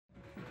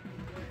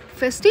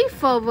Festive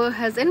fervor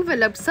has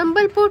enveloped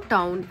Sambalpur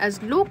town as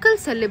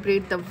locals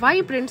celebrate the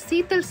vibrant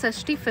Sital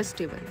Sasthi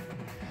festival.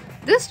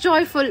 This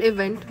joyful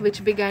event,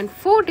 which began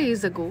 4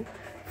 days ago,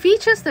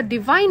 features the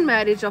divine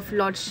marriage of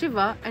Lord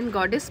Shiva and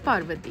Goddess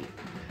Parvati,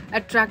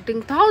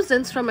 attracting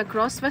thousands from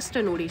across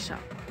western Odisha.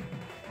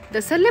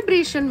 The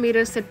celebration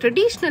mirrors a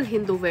traditional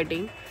Hindu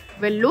wedding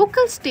where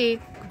locals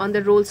take on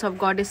the roles of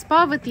Goddess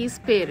Parvati's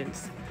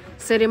parents,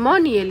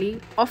 ceremonially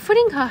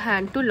offering her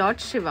hand to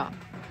Lord Shiva.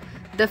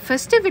 The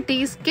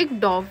festivities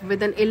kicked off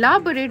with an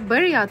elaborate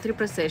Baryatri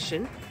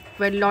procession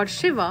where Lord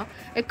Shiva,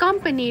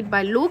 accompanied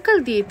by local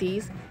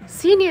deities,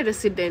 senior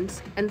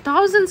residents and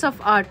thousands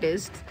of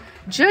artists,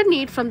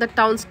 journeyed from the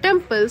town's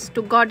temples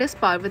to Goddess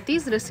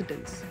Parvati's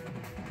residence.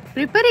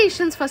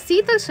 Preparations for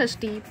Sital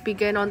Sasthi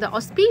began on the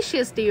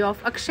auspicious day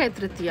of Akshaya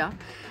Tritiya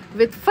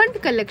with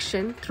fund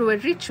collection through a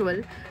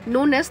ritual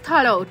known as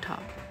Thala Utha.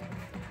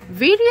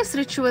 Various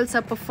rituals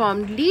are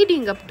performed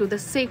leading up to the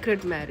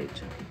sacred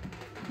marriage.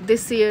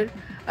 This year,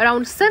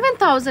 around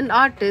 7,000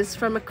 artists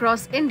from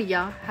across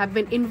India have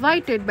been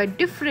invited by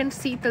different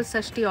Sital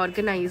Sasthi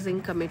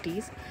organizing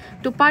committees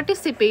to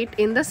participate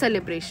in the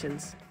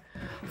celebrations.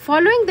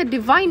 Following the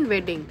divine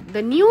wedding,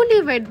 the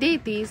newlywed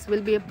deities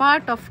will be a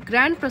part of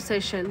grand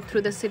procession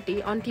through the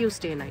city on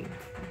Tuesday night.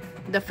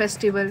 The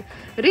festival,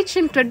 rich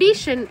in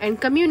tradition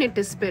and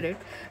community spirit,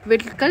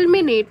 will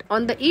culminate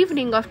on the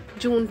evening of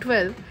June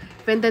 12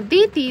 when the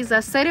deities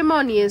are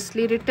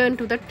ceremoniously returned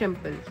to the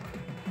temple.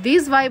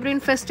 This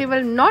vibrant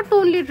festival not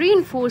only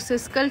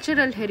reinforces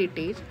cultural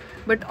heritage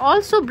but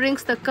also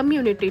brings the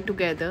community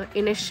together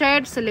in a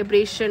shared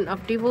celebration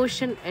of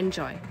devotion and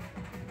joy.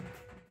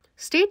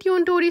 Stay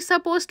tuned to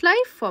Orissapost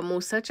Live for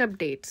more such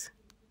updates.